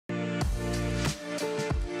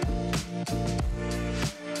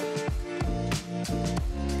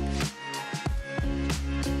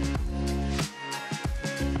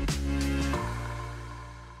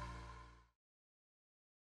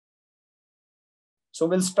So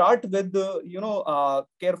we'll start with the,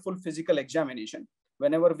 careful physical examination.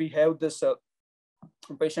 Whenever we have this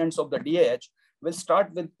patients of the DAH, we'll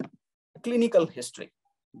start with clinical history.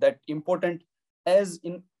 That important, as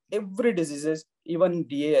in every diseases, even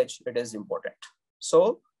DAH, it is important.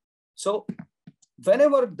 So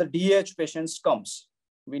whenever the DAH patients comes,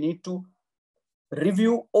 we need to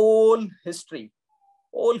review all history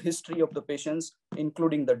of the patients,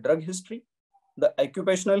 including the drug history, the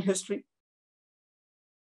occupational history,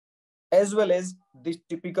 as well as the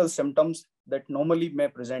typical symptoms that normally may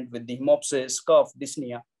present with the hemoptysis, cough,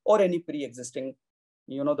 dyspnea, or any pre-existing,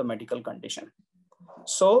 the medical condition.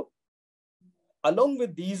 So along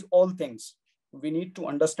with these all things, we need to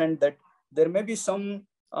understand that there may be some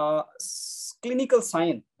clinical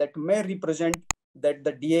sign that may represent that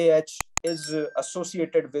the DAH is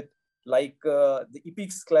associated with, like the epic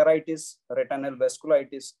scleritis, retinal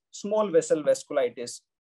vasculitis, small vessel vasculitis,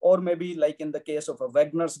 or maybe like in the case of a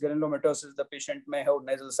Wegener's granulomatosis, the patient may have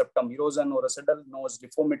nasal septum erosion or a sudden nose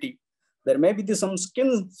deformity. There may be some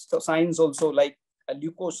skin signs also, like a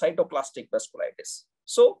leukocytoclastic vasculitis.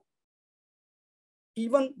 So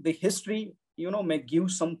even the history, may give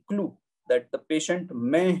some clue that the patient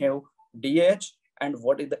may have DAH and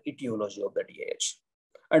what is the etiology of the DAH.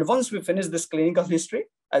 And once we finish this clinical history,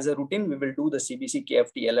 as a routine, we will do the CBC,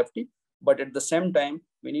 KFT, LFT, but at the same time,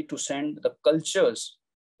 we need to send the cultures,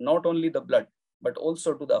 not only the blood, but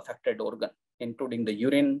also to the affected organ, including the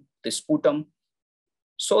urine, the sputum,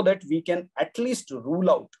 so that we can at least rule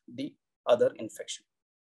out the other infection.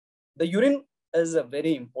 The urine is a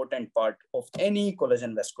very important part of any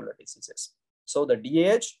collagen vascular diseases. So the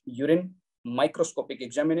DAH urine microscopic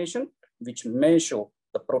examination, which may show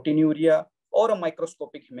the proteinuria or a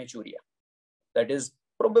microscopic hematuria. That is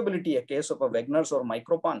probability a case of a Wegener's or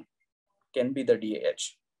micropan can be the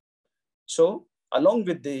DAH. So along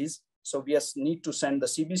with these, so we need to send the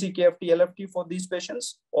CBC, KFT, LFT for these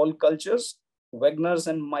patients, all cultures, Wegener's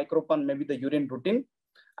and micropan, maybe the urine routine,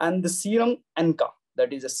 and the serum ANCA,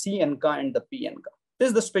 that is a C ANCA and the P ANCA. This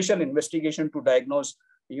is the special investigation to diagnose,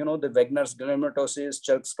 the Wegener's granulomatosis,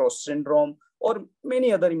 Churg-Strauss syndrome, or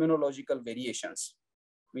many other immunological variations.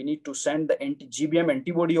 We need to send the anti-GBM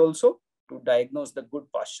antibody also to diagnose the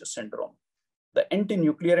Goodpasture syndrome. The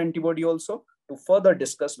anti-nuclear antibody also to further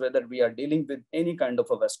discuss whether we are dealing with any kind of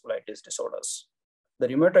a vasculitis disorders. The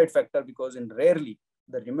rheumatoid factor, because in rarely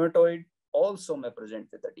the rheumatoid also may present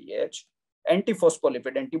with the DAH,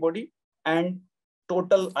 antiphospholipid antibody, and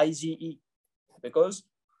total IgE, because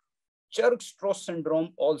Churg-Strauss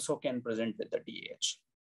syndrome also can present with the DAH.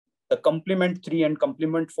 The complement 3 and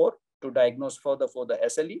complement 4 to diagnose further for the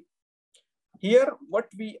SLE. Here, what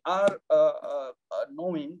we are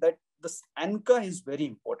knowing that this ANCA is very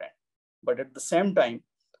important, but at the same time,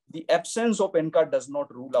 the absence of ANCA does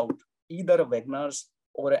not rule out either a Wegener's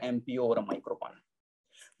or a MPO or a micropan.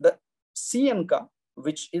 The C ANCA,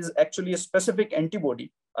 which is actually a specific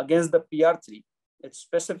antibody against the PR3, it's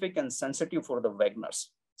specific and sensitive for the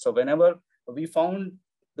Wegener's. So whenever we found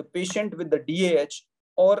the patient with the DAH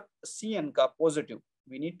or C ANCA positive,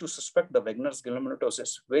 we need to suspect the Wegener's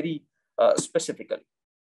granulomatosis very specifically.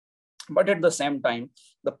 But at the same time,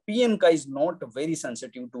 the P ANCA is not very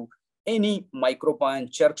sensitive to any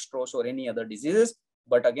micropan, Churg-Strauss, or any other diseases.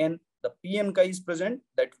 But again, the P ANCA is present,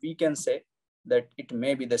 that we can say that it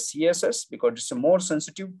may be the CSS, because it's more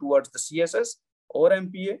sensitive towards the CSS or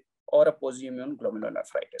MPA or a post-immune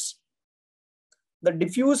glomerulonephritis. The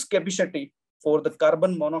diffuse capacity for the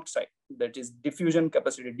carbon monoxide, that is diffusion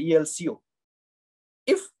capacity, DLCO,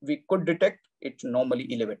 if we could detect, it normally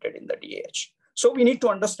elevated in the DAH. So we need to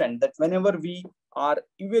understand that whenever we are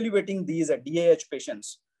evaluating these DAH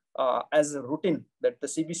patients as a routine, that the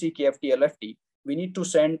CBC, KFT, LFT, we need to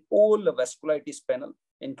send all the vasculitis panel,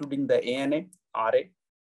 including the ANA, RA,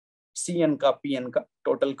 C ANCA, P ANCA,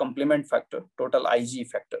 total complement factor, total IgE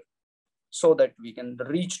factor, so that we can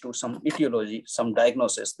reach to some etiology, some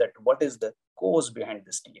diagnosis that what is the cause behind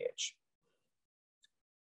this DAH.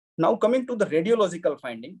 Now coming to the radiological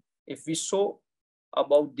finding, if we saw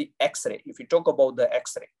about the X-ray, if we talk about the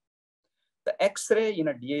X-ray in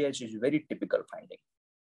a DAH is very typical finding.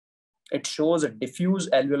 It shows a diffuse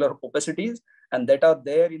alveolar opacities, and that are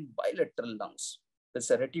there in bilateral lungs.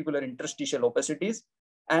 It's a reticular interstitial opacities.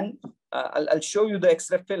 And I'll show you the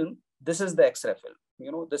X-ray film. This is the X-ray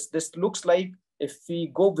film. This looks like, if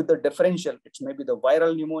we go with the differential, it may be the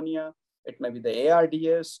viral pneumonia, it may be the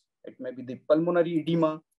ARDS, it may be the pulmonary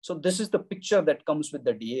edema. So this is the picture that comes with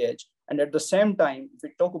the DAH. And at the same time, if we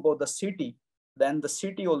talk about the CT, then the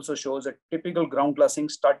CT also shows a typical ground glassing,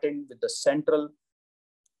 starting with the central,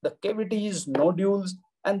 the cavities, nodules,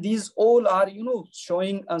 and these all are,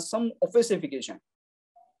 showing some opacification.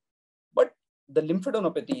 the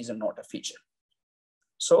lymphadenopathy is not a feature.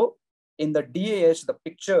 So in the DAH, the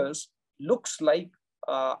pictures looks like,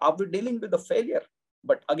 are we dealing with the failure?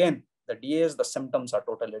 But again, the DAH, the symptoms are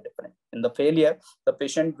totally different. In the failure, the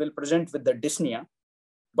patient will present with the dyspnea,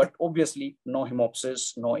 but obviously no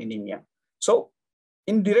hemoptysis, no anemia. So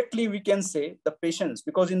indirectly, we can say the patients,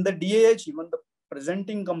 because in the DAH, even the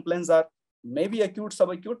presenting complaints are maybe acute,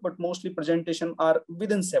 subacute, but mostly presentation are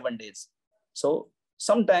within 7 days. So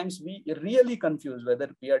sometimes we really confuse whether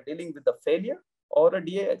we are dealing with the failure or a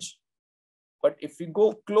DAH. But if we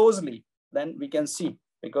go closely, then we can see,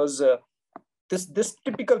 because this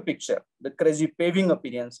typical picture, the crazy paving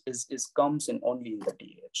appearance comes in only in the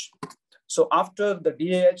DAH. So after the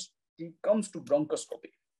DAH, it comes to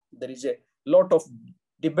bronchoscopy. There is a lot of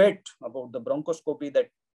debate about the bronchoscopy, that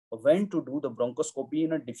when to do the bronchoscopy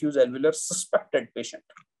in a diffuse alveolar suspected patient.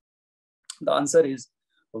 The answer is,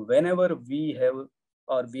 whenever we have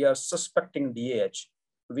or we are suspecting DAH,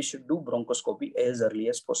 we should do bronchoscopy as early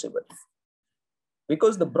as possible.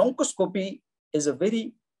 Because the bronchoscopy is a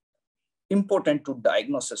very important to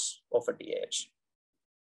diagnosis of a DAH.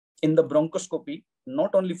 In the bronchoscopy,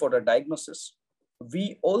 not only for the diagnosis,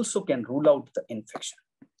 we also can rule out the infection.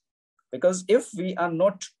 Because if we are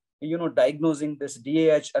not, diagnosing this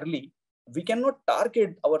DAH early, we cannot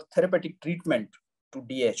target our therapeutic treatment to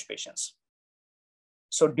DAH patients.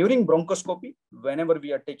 So during bronchoscopy, whenever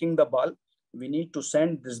we are taking the ball, we need to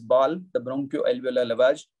send this ball, the bronchoalveolar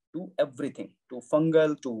lavage, to everything, to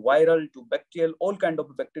fungal, to viral, to bacterial, all kind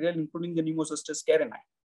of bacterial, including the Pneumocystis carinii.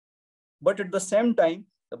 But at the same time,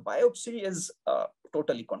 the biopsy is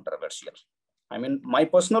totally controversial. I mean, my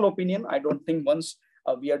personal opinion, I don't think once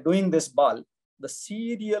we are doing this ball, the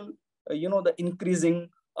serial, the increasing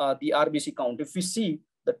the RBC count. If we see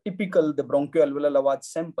the typical, the bronchoalveolar lavage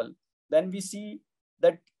sample, then we see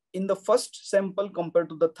that in the first sample compared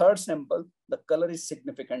to the third sample, the color is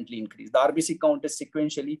significantly increased. The RBC count is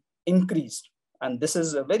sequentially increased. And this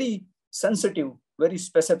is a very sensitive, very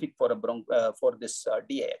specific for for this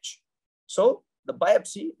DAH. So the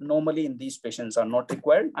biopsy normally in these patients are not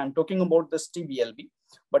required. I'm talking about this TBLB,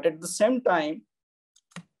 but at the same time,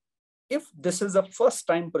 if this is a first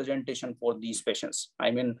time presentation for these patients,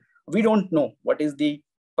 I mean, we don't know what is the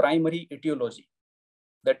primary etiology.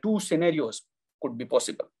 The two scenarios could be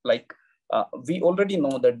possible. Like we already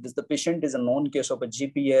know that the patient is a known case of a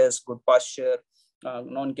GPS, good posture,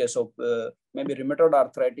 known case of maybe rheumatoid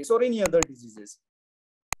arthritis or any other diseases.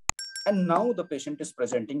 And now the patient is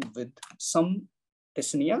presenting with some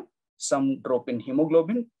dyspnea, some drop in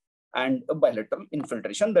hemoglobin, and a bilateral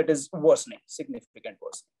infiltration that is worsening, significant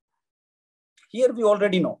worsening. Here we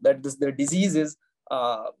already know that the disease is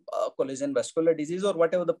collagen vascular disease or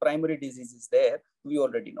whatever the primary disease is there, we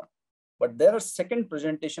already know. But there are second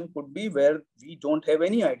presentation could be where we don't have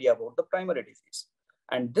any idea about the primary disease.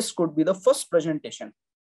 And this could be the first presentation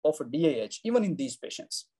of a DAH, even in these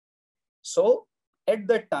patients. So at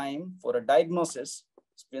that time, for a diagnosis,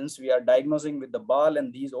 since we are diagnosing with the ball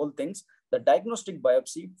and these all things, the diagnostic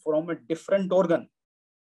biopsy from a different organ,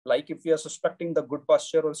 like if we are suspecting the good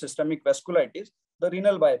posture or systemic vasculitis, the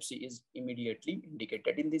renal biopsy is immediately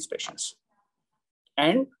indicated in these patients.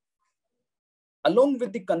 And along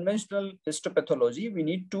with the conventional histopathology, we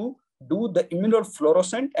need to do the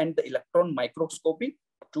immunofluorescent and the electron microscopy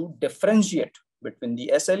to differentiate between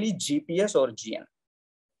the SLE, GPS, or GN.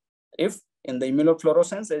 If in the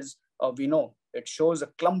immunofluorescence, as we know, it shows a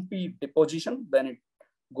clumpy deposition, then it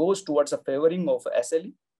goes towards a favoring of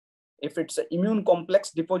SLE. If it's an immune complex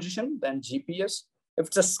deposition, then GPS. If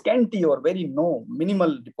it's a scanty or very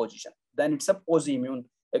minimal deposition, then it's a post-immune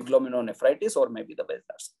glomerulonephritis or maybe the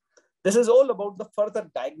Weisner's. This is all about the further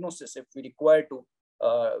diagnosis if we require to,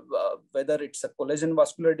 whether it's a collagen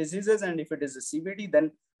vascular diseases, and if it is a CVD,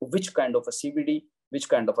 then which kind of a CVD, which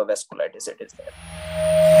kind of a vasculitis it is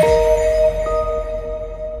there.